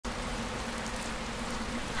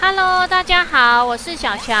Hello， 大家好，我是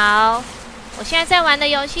小乔。我现在在玩的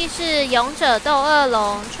游戏是《勇者斗恶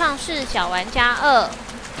龙：创世小玩家2》。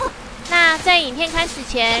那在影片开始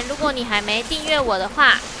前，如果你还没订阅我的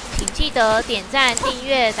话，请记得点赞、订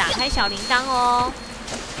阅、打开小铃铛哦。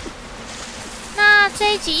那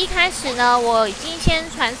这一集一开始呢，我已经先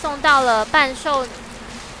传送到了半兽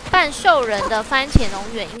人的番茄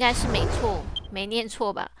农园，应该是没念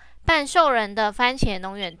错吧？半兽人的番茄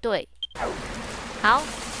农园队。好，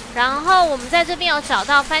然后我们在这边有找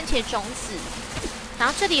到番茄种子，然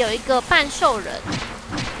后这里有一个半兽人，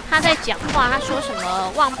他在讲话，他说什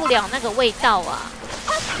么忘不了那个味道啊！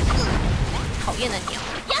讨厌的鸟，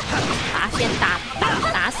把它先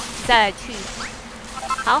打死再来去。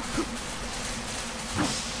好，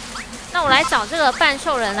那我来找这个半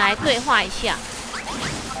兽人来对话一下。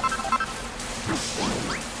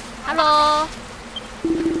Hello。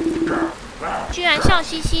居然笑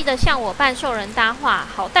嘻嘻的向我半兽人搭话，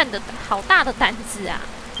好大的胆子啊！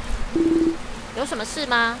有什么事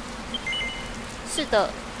吗？是的，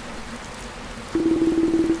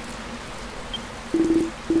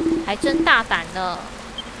还真大胆呢。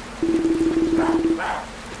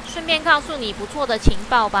顺便告诉你不错的情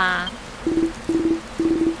报吧。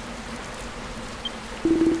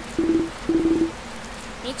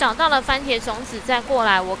你找到了番茄种子，再过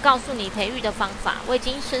来，我告诉你培育的方法。我已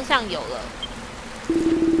经身上有了，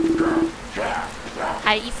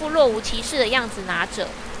还一副若无其事的样子拿着。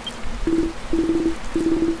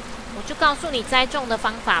我就告诉你栽种的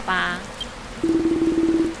方法吧。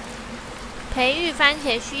培育番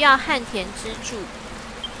茄需要旱田支柱。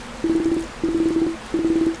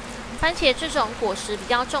番茄这种果实比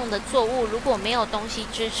较重的作物，如果没有东西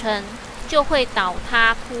支撑，就会倒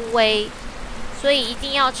塌枯萎。所以一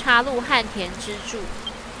定要插入旱田支柱，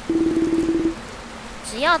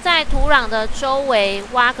只要在土壤的周围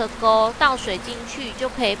挖个沟，倒水进去，就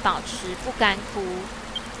可以保持不干枯。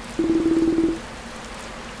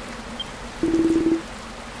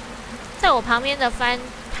在我旁边的旱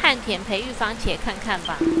田培育番茄看看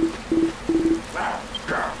吧。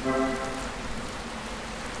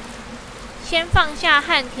先放下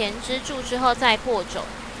旱田支柱之后再播种。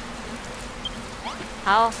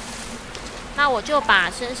好。那我就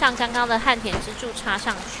把身上刚刚的旱田支柱插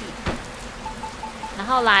上去，然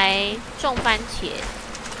后来种番茄。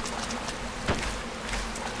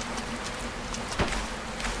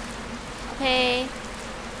OK。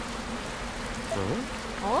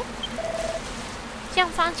哦，这样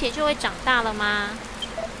番茄就会长大了吗？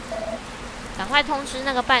赶快通知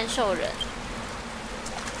那个半兽人，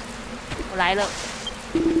我来了。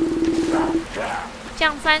这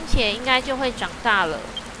样番茄应该就会长大了。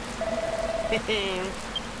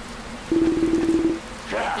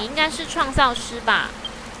你应该是创造师吧？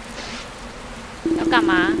要干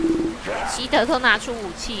嘛？希德都拿出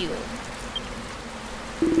武器了。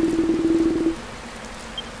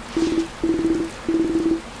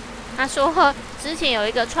他说之前有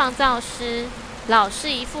一个创造师，老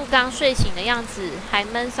是一副刚睡醒的样子，还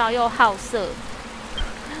闷骚又好色。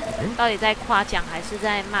到底在夸奖还是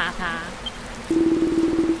在骂他？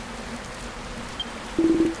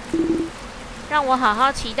让我好好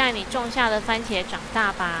期待你种下的番茄长大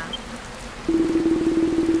吧。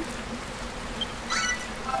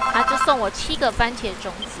他就送我7个番茄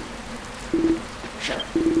种子。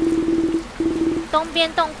东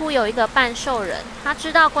边洞窟有一个半兽人，他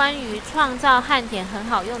知道关于创造旱田很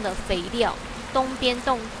好用的肥料。东边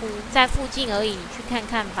洞窟在附近而已，你去看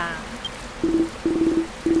看吧。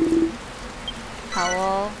好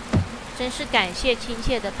哦，真是感谢亲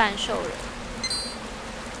切的半兽人。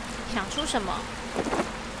想出什么？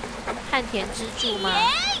旱田支柱吗？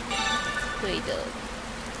对的。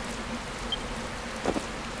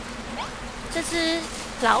这只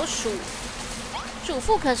老鼠，主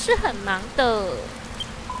妇可是很忙的。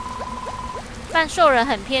半兽人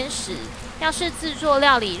很偏食，要是制作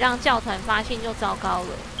料理让教团发现就糟糕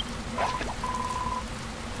了。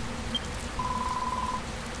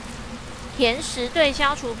甜食对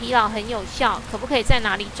消除疲劳很有效，可不可以在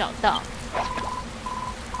哪里找到？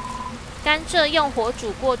甘蔗用火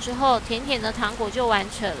煮过之后，甜甜的糖果就完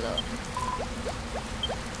成了。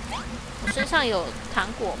我身上有糖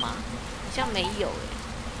果吗？好像没有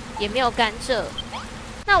也没有甘蔗。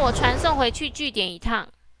那我传送回去据点一趟。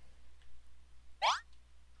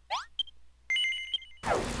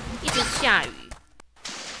一直下雨，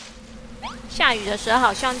下雨的时候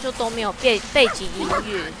好像就都没有背景音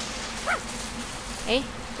乐。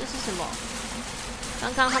这是什么？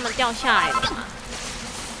刚刚他们掉下来了吗？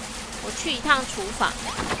我去一趟厨房，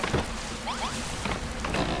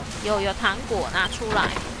有糖果拿出来，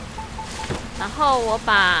然后我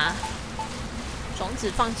把种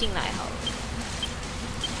子放进来好了。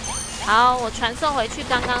好，我传送回去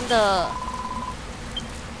刚刚的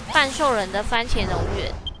半兽人的番茄农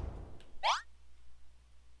园。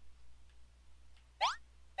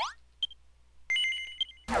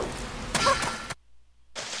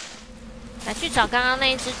来去找刚刚那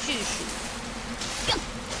一只巨鼠。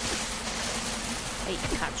哎，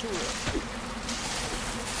卡住了。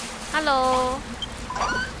Hello，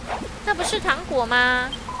 那不是糖果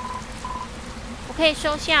吗？我可以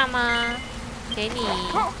收下吗？给你。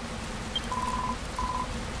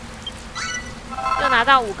又拿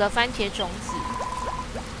到5个番茄种子，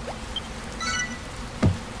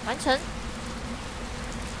完成。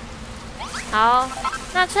好，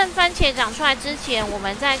那趁番茄长出来之前，我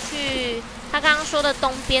们再去他刚刚说的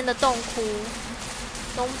东边的洞窟。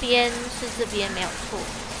东边是这边没有错，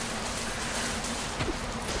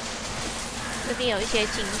这边有一些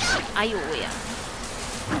惊喜。哎呦喂呀！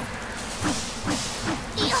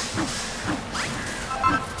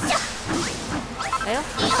哎呦，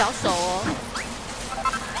有小手哦，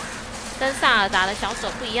跟萨尔达的小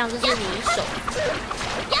手不一样，这是女手。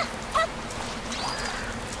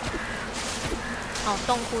哦，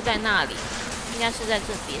洞窟在那里，应该是在这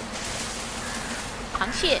边。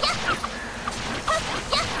螃蟹。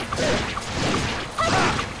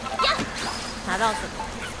拿到什么？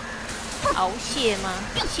鳌蟹吗？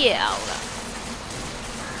蟹鳌啦。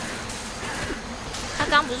他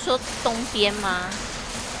刚不是说东边吗？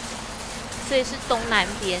所以是东南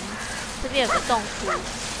边。这边有个洞窟，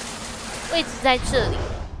位置在这里。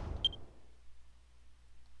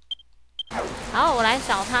好，我来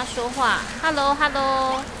找他说话。Hello，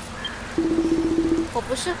 Hello。我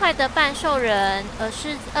不是坏的半兽人，而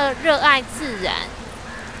是热爱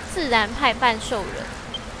自然派半兽人。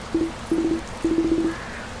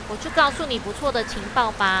我就告诉你不错的情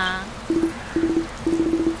报吧。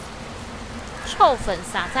臭粉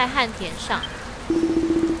撒在旱田上，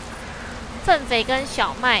粪肥跟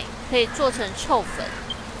小麦可以做成臭粉。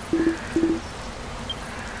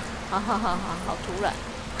好，好突然，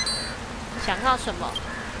想到什么？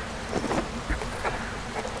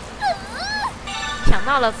想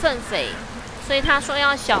到了粪肥，所以他说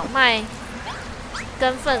要小麦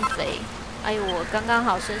跟粪肥。哎呦，我刚刚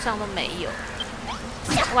好身上都没有，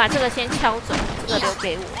我把这个先敲走，这个留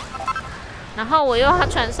给我。然后我又要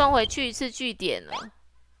传送回去一次据点了。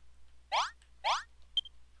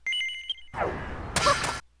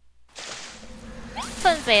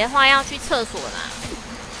粪肥的话要去厕所拿，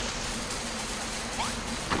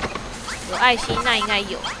有爱心那应该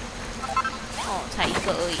有。哦，才1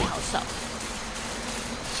个而已，好少。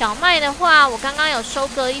小麦的话，我刚刚有收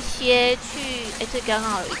割一些去，哎，这刚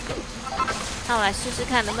好有1个，那我来试试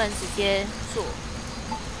看能不能直接做。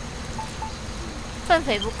粪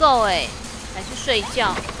肥不够哎，来去睡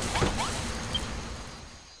觉。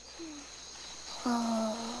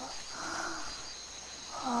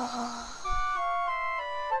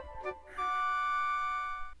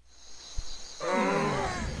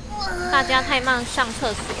大家太慢上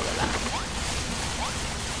厕所了啦。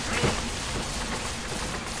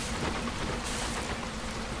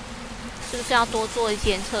是不是要多做一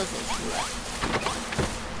间厕所出来？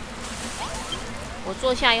我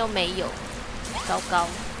坐下又没有，糟糕。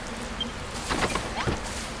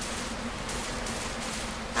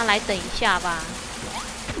那来等一下吧，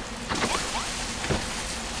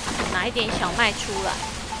拿一点小麦出来。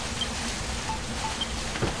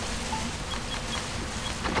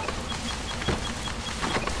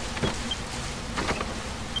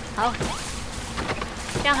好，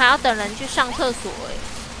这样还要等人去上厕所哎。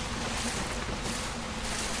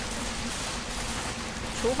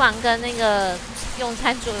厨房跟那个用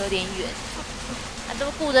餐桌有点远，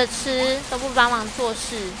都顾着吃，都不帮忙做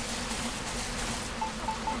事。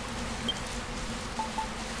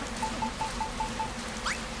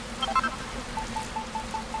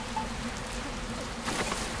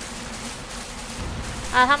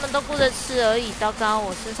啊，他们都顾着吃而已，糟糕，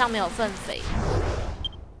我身上没有粪肥。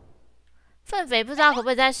粪肥不知道可不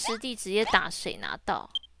可以在实地直接打谁拿到。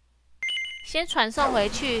先传送回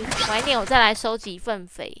去，晚一点我再来收集粪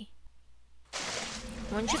肥。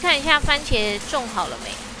我们去看一下番茄种好了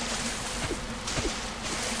没？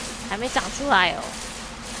还没长出来哦。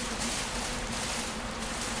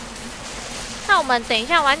那我们等一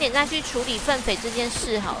下晚点再去处理粪肥这件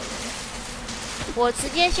事好了。我直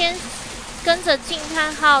接先跟着静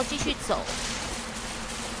态号继续走。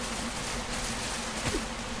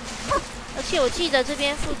而且我记得这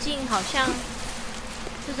边附近好像。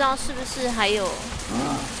不知道是不是还有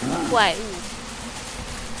怪物？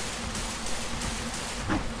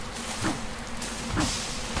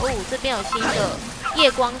哦，这边有新的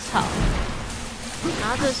夜光草。然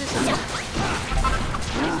后这是什么？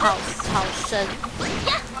草绳，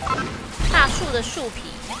大树的树皮。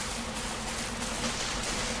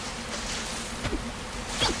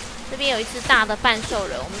这边有一只大的半兽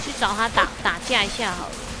人，我们去找他打架一下好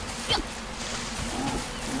了。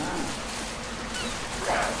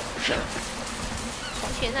从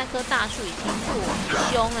前那棵大树已经对我很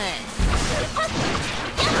凶哎。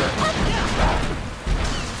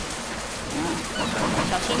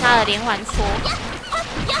小心他的连环戳！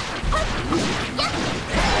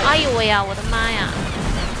哎呦喂呀，我的妈呀！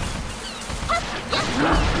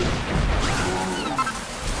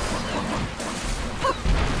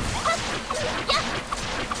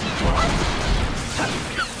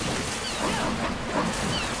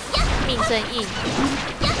命真硬，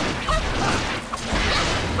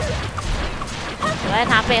我在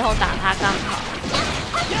他背后打他刚好。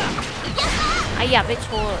哎呀，被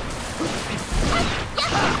戳了，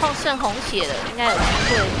碰剩红血了，应该有机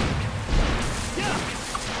会。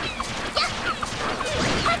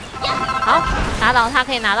好，打倒他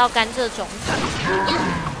可以拿到甘蔗种子。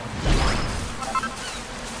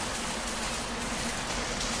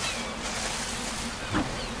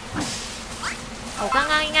我刚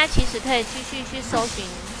刚应该其实可以继续去搜寻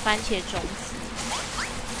番茄种子，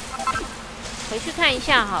回去看一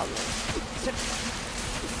下好了。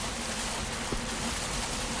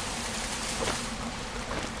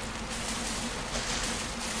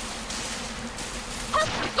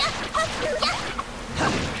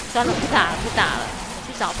算了，不打了，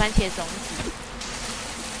去找番茄种子。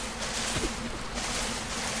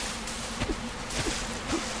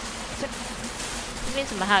这边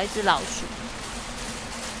怎么还有一只老鼠？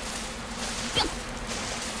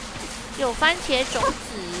有番茄种子，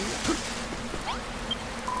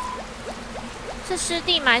这湿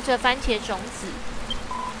地埋着番茄种子。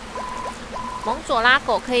蒙佐拉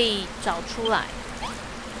狗可以找出来，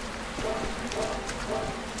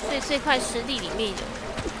所以这块湿地里面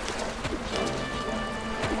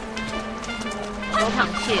有螃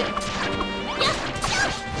蟹。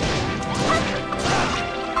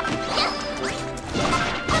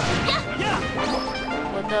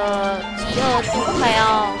我的饥饿度快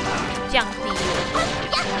要降低了，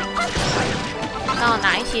那我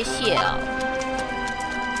拿一些蟹啊。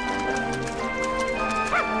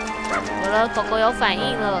我的狗狗有反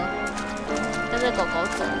应了，跟着狗狗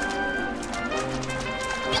走。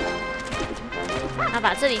那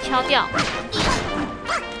把这里敲掉。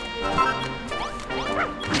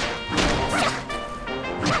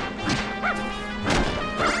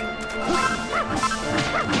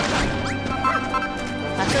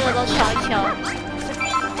把这个都敲一敲。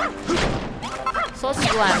收集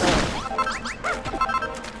完了，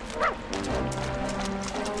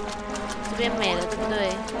这边没了，对不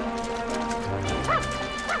对？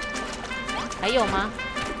还有吗？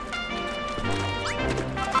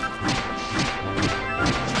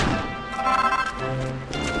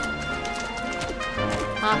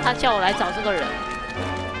啊，他叫我来找这个人。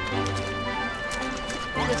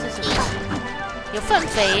这个是什么？有粪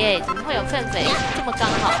肥耶？怎么会有粪肥？这么刚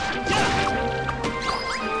好？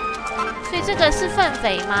所以这个是粪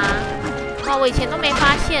肥吗？哇，我以前都没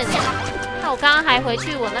发现哎。那我刚刚还回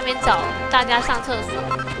去我那边找大家上厕所。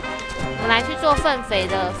我们来去做粪肥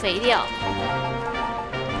的肥料。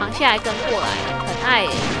螃蟹还跟过来，很爱耶。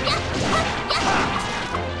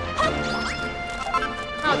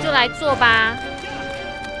那我就来做吧。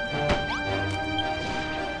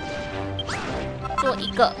做一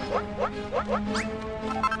个。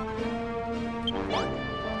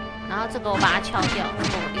然后这个我把它敲掉，这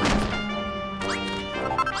个我留着。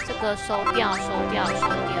这个收掉，收掉，收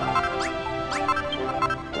掉。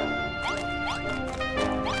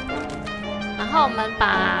然后我们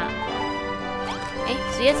把，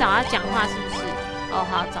直接找他讲话是不是？哦，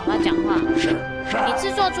好，找他讲话。你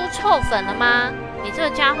制作出臭粉了吗？你这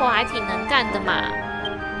个家伙还挺能干的嘛。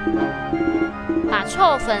把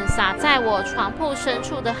臭粉撒在我床铺深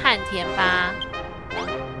处的旱田吧。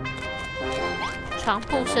床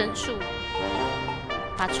铺深处。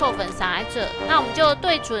把臭粉撒在这，那我们就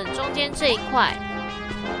对准中间这一块，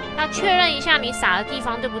要确认一下你撒的地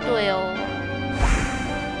方对不对哦。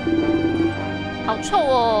好臭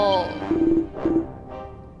哦，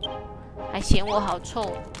还嫌我好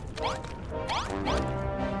臭，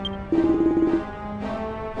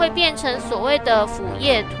会变成所谓的腐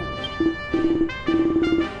叶土。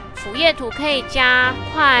腐叶土可以加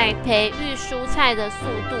快培育蔬菜的速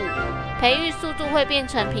度，培育速度会变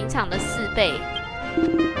成平常的4倍。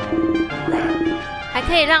还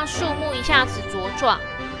可以让树木一下子茁壮，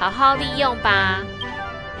好好利用吧。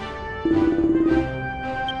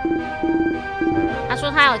那说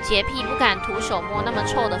他有洁癖，不敢徒手摸那么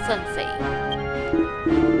臭的粪肥。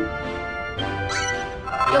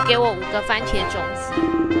又给我5个番茄种子。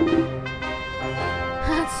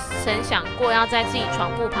曾想过要在自己床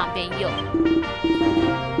铺旁边用。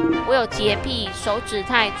我有洁癖，手指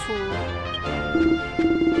太粗，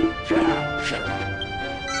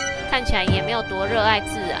看起来也没有多热爱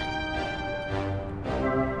自然。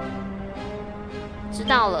知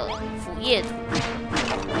道了，腐叶土，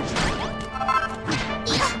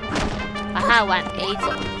把他的碗 A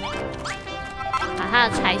走，把他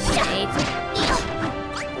的柴薪 A 走，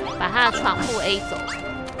把他的床铺 A 走，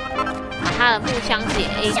把他的木箱子也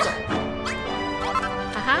A 走。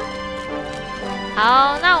哈哈，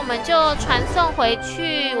好，那我们就传送回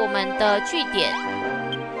去我们的据点。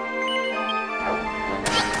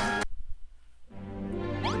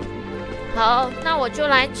好，那我就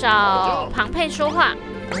来找庞佩说话。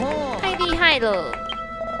太厉害了，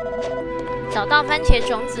找到番茄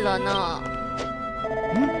种子了呢。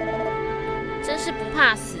真是不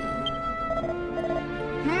怕死。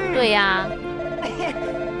对呀。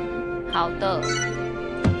好的。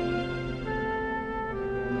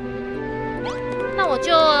那我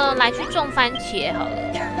就来去种番茄好了。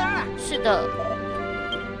是的。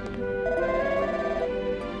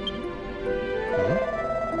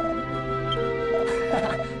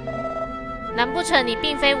难不成你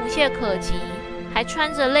并非无懈可击，还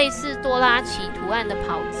穿着类似多拉奇图案的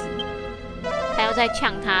袍子？他又在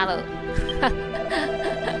呛他了。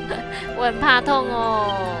我很怕痛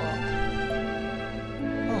哦。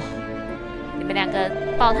你们两个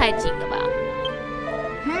抱太紧了吧？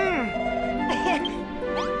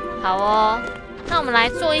好哦，那我们来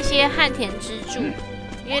做一些旱田支柱，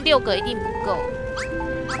因为6个一定不够。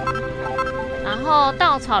然后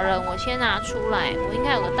稻草人我先拿出来，我应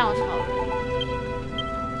该有个稻草人。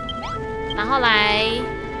然后来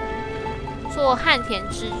做旱田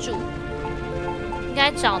支柱，应该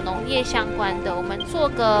找农业相关的，我们做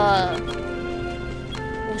个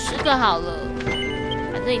50个好了，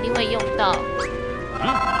反正一定会用到。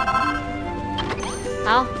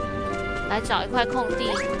好，来找一块空地，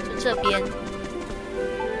就这边。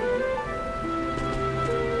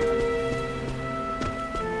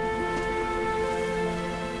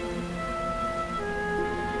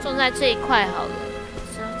种在这一块好了。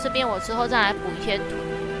这边我之后再来补一些土。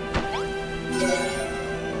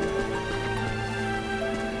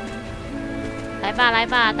来吧，来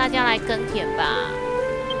吧，大家来耕田吧。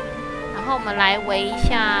然后我们来围一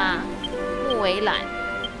下木围栏。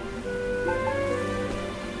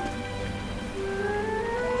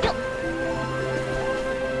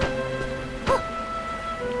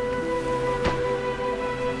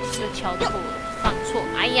又敲错了，放错，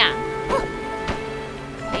哎呀！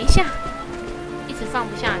等一下。放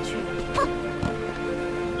不下去。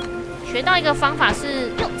学到一个方法是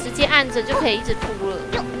直接按着就可以一直铺了，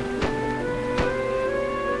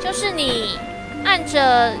就是你按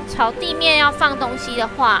着朝地面要放东西的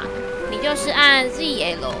话，你就是按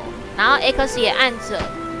ZL， 然后 X 也按着，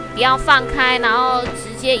不要放开，然后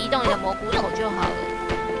直接移动你的蘑菇头就好了。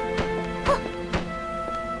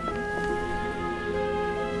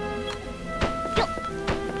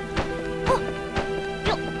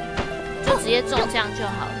直接种这样就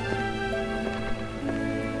好了。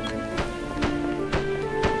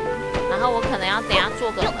然后我可能要等一下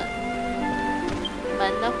做个门，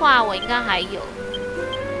门的话我应该还有。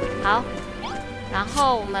好，然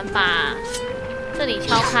后我们把这里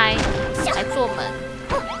敲开来做门。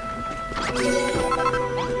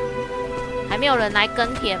还没有人来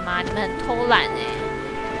耕田吗？你们很偷懒哎。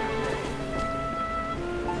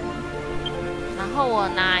然后我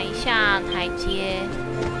拿一下台阶。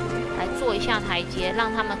来做一下台阶，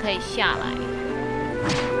让他们可以下来。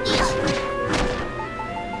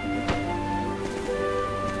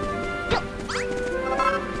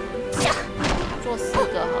做4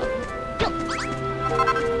个好了。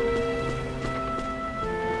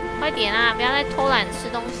快点啊！不要再偷懒吃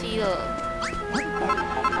东西了。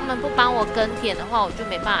他们不帮我耕田的话，我就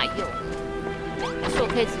没办法用了。但是我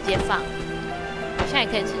可以直接放，我现在也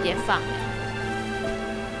可以直接放。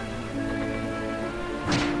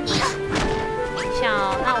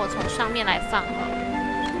那我从上面来放好了，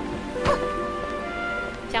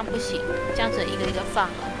这样不行，这样子一个一个放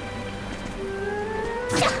了。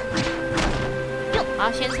好，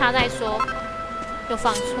先插再说，又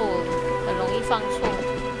放错了，很容易放错，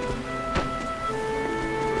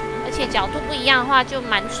而且角度不一样的话就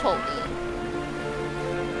蛮丑的。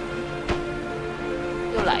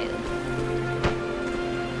又来了。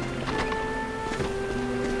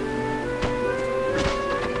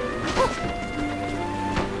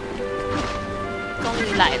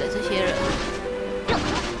来了，这些人。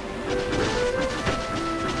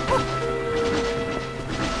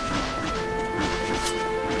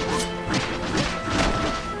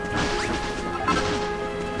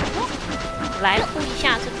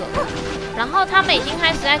们已经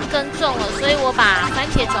开始在耕种了，所以我把番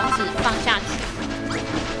茄种子放下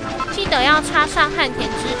去，记得要插上旱田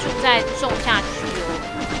支柱再种下去哦。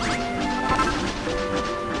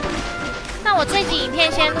那我这集影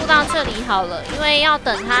片先录到这里好了，因为要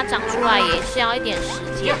等它长出来也是要一点时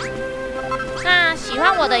间。那喜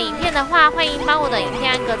欢我的影片的话，欢迎帮我的影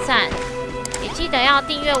片按个赞，也记得要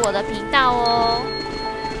订阅我的频道哦。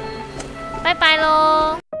拜拜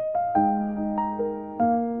喽！